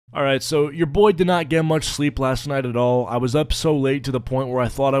Alright, so your boy did not get much sleep last night at all. I was up so late to the point where I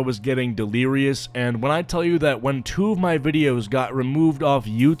thought I was getting delirious, and when I tell you that when 2 of my videos got removed off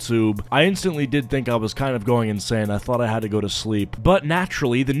YouTube, I instantly did think I was kind of going insane. I thought I had to go to sleep. But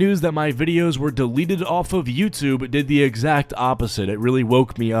naturally, the news that my videos were deleted off of YouTube did the exact opposite. It really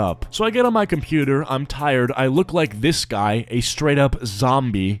woke me up. So I get on my computer, I'm tired, I look like this guy, a straight up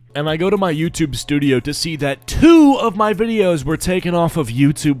zombie, and I go to my YouTube studio to see that 2 of my videos were taken off of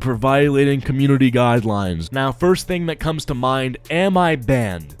YouTube for violating community guidelines. Now, first thing that comes to mind, am I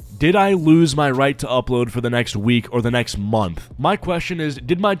banned? Did I lose my right to upload for the next week or the next month? My question is,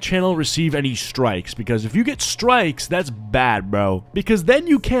 did my channel receive any strikes? Because if you get strikes, that's bad, bro. Because then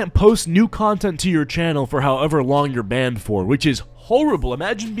you can't post new content to your channel for however long you're banned for, which is horrible.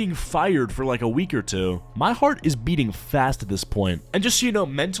 Imagine being fired for like a week or 2. My heart is beating fast at this point. And just so you know,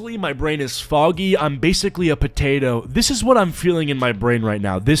 mentally, my brain is foggy. I'm basically a potato. This is what I'm feeling in my brain right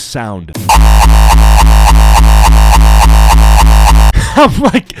now. This sound.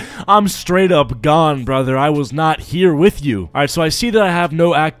 I'm straight up gone, brother. I was not here with you. Alright, so I see that I have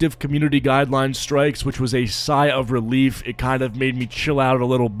no active community guideline strikes, which was a sigh of relief. It kind of made me chill out a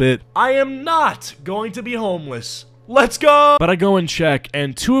little bit. I am not going to be homeless. Let's go! But I go and check,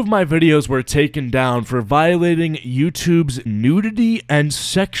 and 2 of my videos were taken down for violating YouTube's nudity and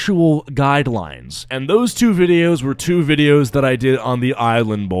sexual guidelines. And those 2 videos were 2 videos that I did on the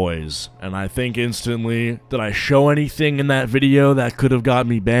Island Boys. And I think instantly, did I show anything in that video that could have got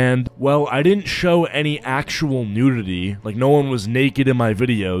me banned? Well, I didn't show any actual nudity. Like, no one was naked in my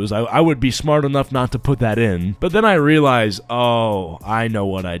videos. I would be smart enough not to put that in. But then I realized, oh, I know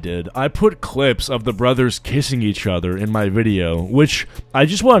what I did. I put clips of the brothers kissing each other in my video, which I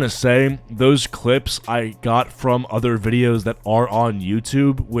just want to say, those clips I got from other videos that are on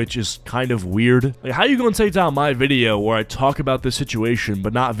YouTube, which is kind of weird. Like, how you gonna take down my video where I talk about this situation,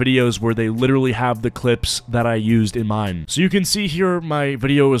 but not videos where they literally have the clips that I used in mine? So you can see here, my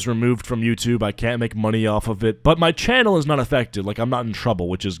video was removed from YouTube. I can't make money off of it, but my channel is not affected. Like, I'm not in trouble,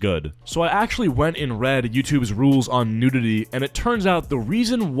 which is good. So I actually went and read YouTube's rules on nudity, and it turns out the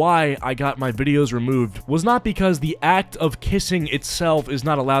reason why I got my videos removed was not because the act of kissing itself is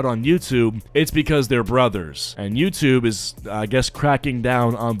not allowed on YouTube, it's because they're brothers. And YouTube is, I guess, cracking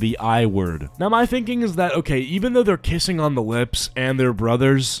down on the I word. Now, my thinking is that, okay, even though they're kissing on the lips and they're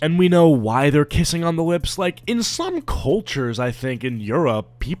brothers, and we know why they're kissing on the lips, like, in some cultures, I think, in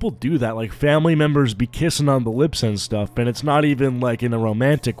Europe, people do that. Like, family members be kissing on the lips and stuff, and it's not even, like, in a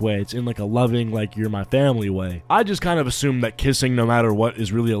romantic way. It's in, like, a loving, like, you're my family way. I just kind of assume that kissing, no matter what,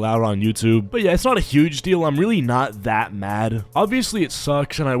 is really allowed on YouTube. But yeah, it's not a huge deal. I'm really not that mad. Obviously, it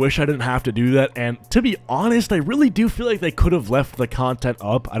sucks, and I wish I didn't have to do that, and to be honest, I really do feel like they could have left the content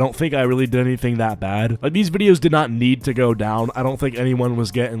up. I don't think I really did anything that bad. Like, these videos did not need to go down. I don't think anyone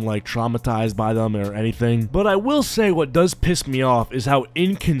was getting, like, traumatized by them or anything. But I will say what does piss me off is how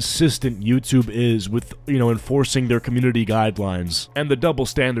inconsistent YouTube is with, you know, enforcing their community guidelines. And the double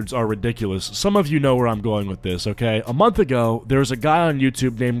standards are ridiculous. Some of you know where I'm going with this, okay? A month ago, there was a guy on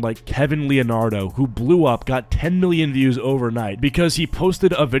YouTube named, like, Kevin Leonardo who blew up, got 10 million views overnight because he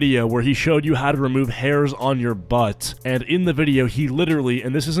posted a video where he showed you how to remove hairs on your butt. And in the video, he literally,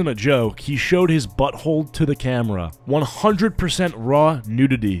 and this isn't a joke, he showed his butthole to the camera. 100% raw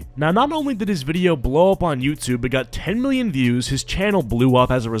nudity. Now, not only did his video blow up on YouTube, it got 10 million views, his channel blew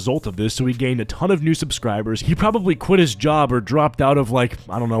up as a result of this, so he gained a ton of new subscribers. He probably quit his job or dropped out of, like,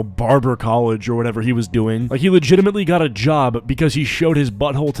 I don't know, barber college or whatever he was doing. Like, he legitimately got a job because he showed his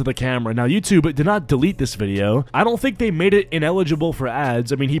butthole to the camera. Now, YouTube did not delete this video. I don't think they made it ineligible for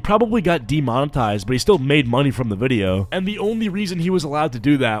ads. I mean, he probably got demonetized, but he still made money from the video. And the only reason he was allowed to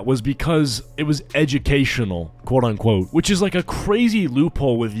do that was because it was educational, quote unquote, which is like a crazy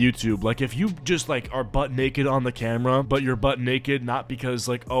loophole with YouTube. Like, if you just, like, are butt naked on the camera, but you're butt naked not because,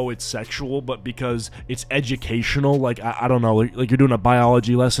 like, oh, it's sexual, but because it's educational, like, I don't know, like you're doing a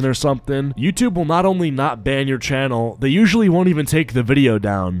biology lesson or something, YouTube will not only not ban your channel, they usually won't even take the video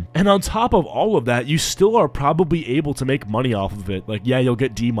down. And on top of all of that, you still are probably able to make money off of it. Like, yeah, you'll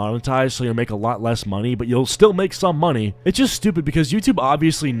get demonetized, so you'll make a lot less money, but you'll still make some money. It's just stupid because YouTube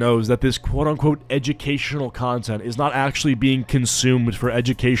obviously knows that this quote-unquote educational content is not actually being consumed for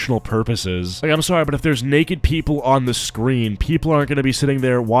educational purposes. Like, I'm sorry, but if there's naked people on the screen, people aren't going to be sitting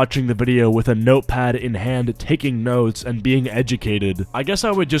there watching the video with a notepad in hand, taking notes, and being educated. I guess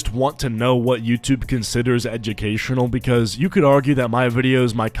I would just want to know what YouTube considers educational, because you could argue that my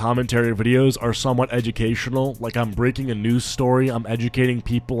videos, my commentary videos, are somewhat educational. Like, I'm breaking a news story, I'm educating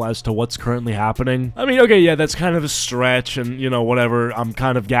people as to what's currently happening. I mean, okay, yeah, that's kind of a stretch, and, you know, whatever, I'm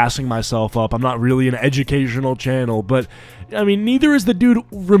kind of gassing myself up. I'm not really an educational channel, but I mean, neither is the dude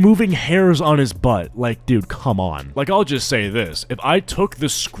removing hairs on his butt. Like, dude, come on. Like, I'll just say this. If I took the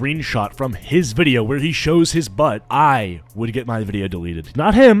screenshot from his video where he shows his butt, I would get my video deleted.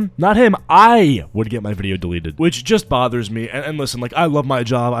 Not him. Not him. I would get my video deleted. Which just bothers me. And listen, like, I love my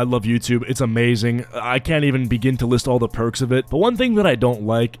job. I love YouTube. It's amazing. I can't even begin to list all the perks of it. But one thing that I don't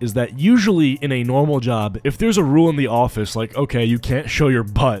like is that usually in a normal job, if there's a rule in the office, like, okay, you can't show your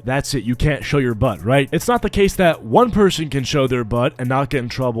butt. That's it. You can't show your butt, right? It's not the case that one person can show their butt and not get in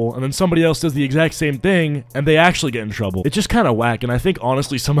trouble, and then somebody else does the exact same thing and they actually get in trouble. It's just kind of whack, and I think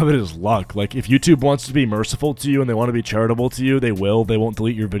honestly some of it is luck. Like, if YouTube wants to be merciful to you and they want to be charitable to you, they will. They won't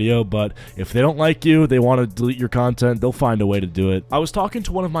delete your video, but if they don't like you, they want to delete your content, they'll find a way to do it. I was talking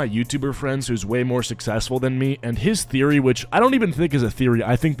to one of my YouTuber friends who's way more successful than me, and his theory, which I don't even think is a theory,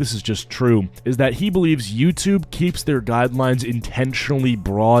 I think this is just true, is that he believes YouTube keeps their guidelines intentionally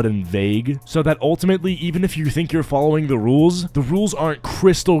broad and vague, so that ultimately, even if you think you're following the rules aren't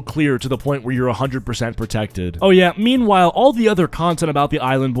crystal clear to the point where you're 100% protected. Oh yeah, meanwhile, all the other content about the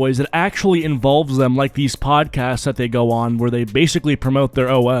Island Boys that actually involves them, like these podcasts that they go on where they basically promote their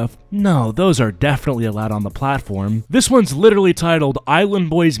OF, no, those are definitely allowed on the platform. This one's literally titled Island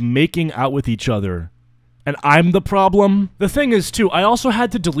Boys Making Out with Each Other. And I'm the problem? The thing is, too, I also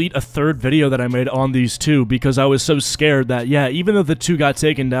had to delete a third video that I made on these two because I was so scared that, yeah, even though the two got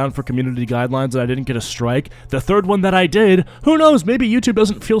taken down for community guidelines and I didn't get a strike, the third one that I did, who knows, maybe YouTube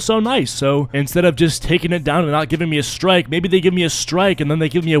doesn't feel so nice, so instead of just taking it down and not giving me a strike, maybe they give me a strike and then they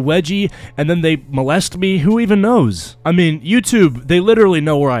give me a wedgie and then they molest me, who even knows? I mean, YouTube, they literally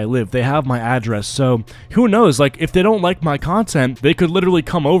know where I live, they have my address, so who knows, like, if they don't like my content, they could literally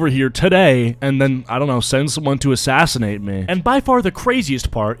come over here today and then, I don't know, send someone to assassinate me. And by far the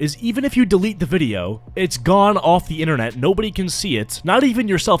craziest part is even if you delete the video, it's gone off the internet, nobody can see it, not even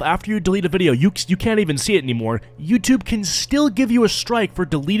yourself. After you delete a video, you can't even see it anymore. YouTube can still give you a strike for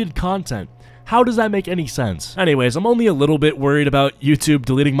deleted content. How does that make any sense? Anyways, I'm only a little bit worried about YouTube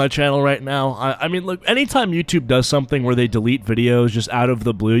deleting my channel right now. I mean, look, anytime YouTube does something where they delete videos just out of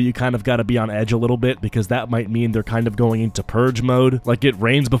the blue, you kind of got to be on edge a little bit because that might mean they're kind of going into purge mode, like it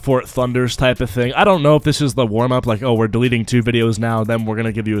rains before it thunders type of thing. I don't know if this is the warm-up, like, oh, we're deleting 2 videos now, then we're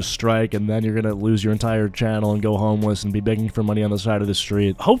gonna give you a strike, and then you're gonna lose your entire channel and go homeless and be begging for money on the side of the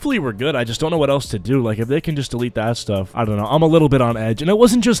street. Hopefully we're good. I just don't know what else to do. Like, if they can just delete that stuff, I don't know. I'm a little bit on edge, and it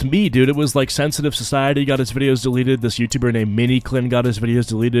wasn't just me, dude. It was like Sensitive Society got his videos deleted, this YouTuber named Miniclin got his videos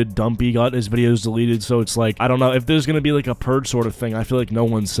deleted, Dumpy got his videos deleted, so it's like, I don't know, if there's gonna be like a purge sort of thing, I feel like no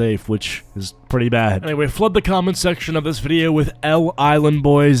one's safe, which is pretty bad. Anyway, flood the comment section of this video with L Island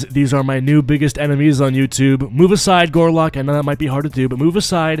Boys. These are my new biggest enemies on YouTube. Move aside, Gorlock. I know that might be hard to do, but move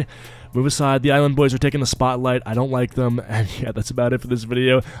aside. Move aside. The Island Boys are taking the spotlight. I don't like them. And yeah, that's about it for this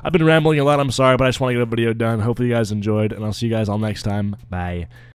video. I've been rambling a lot. I'm sorry, but I just want to get a video done. Hopefully you guys enjoyed, and I'll see you guys all next time. Bye.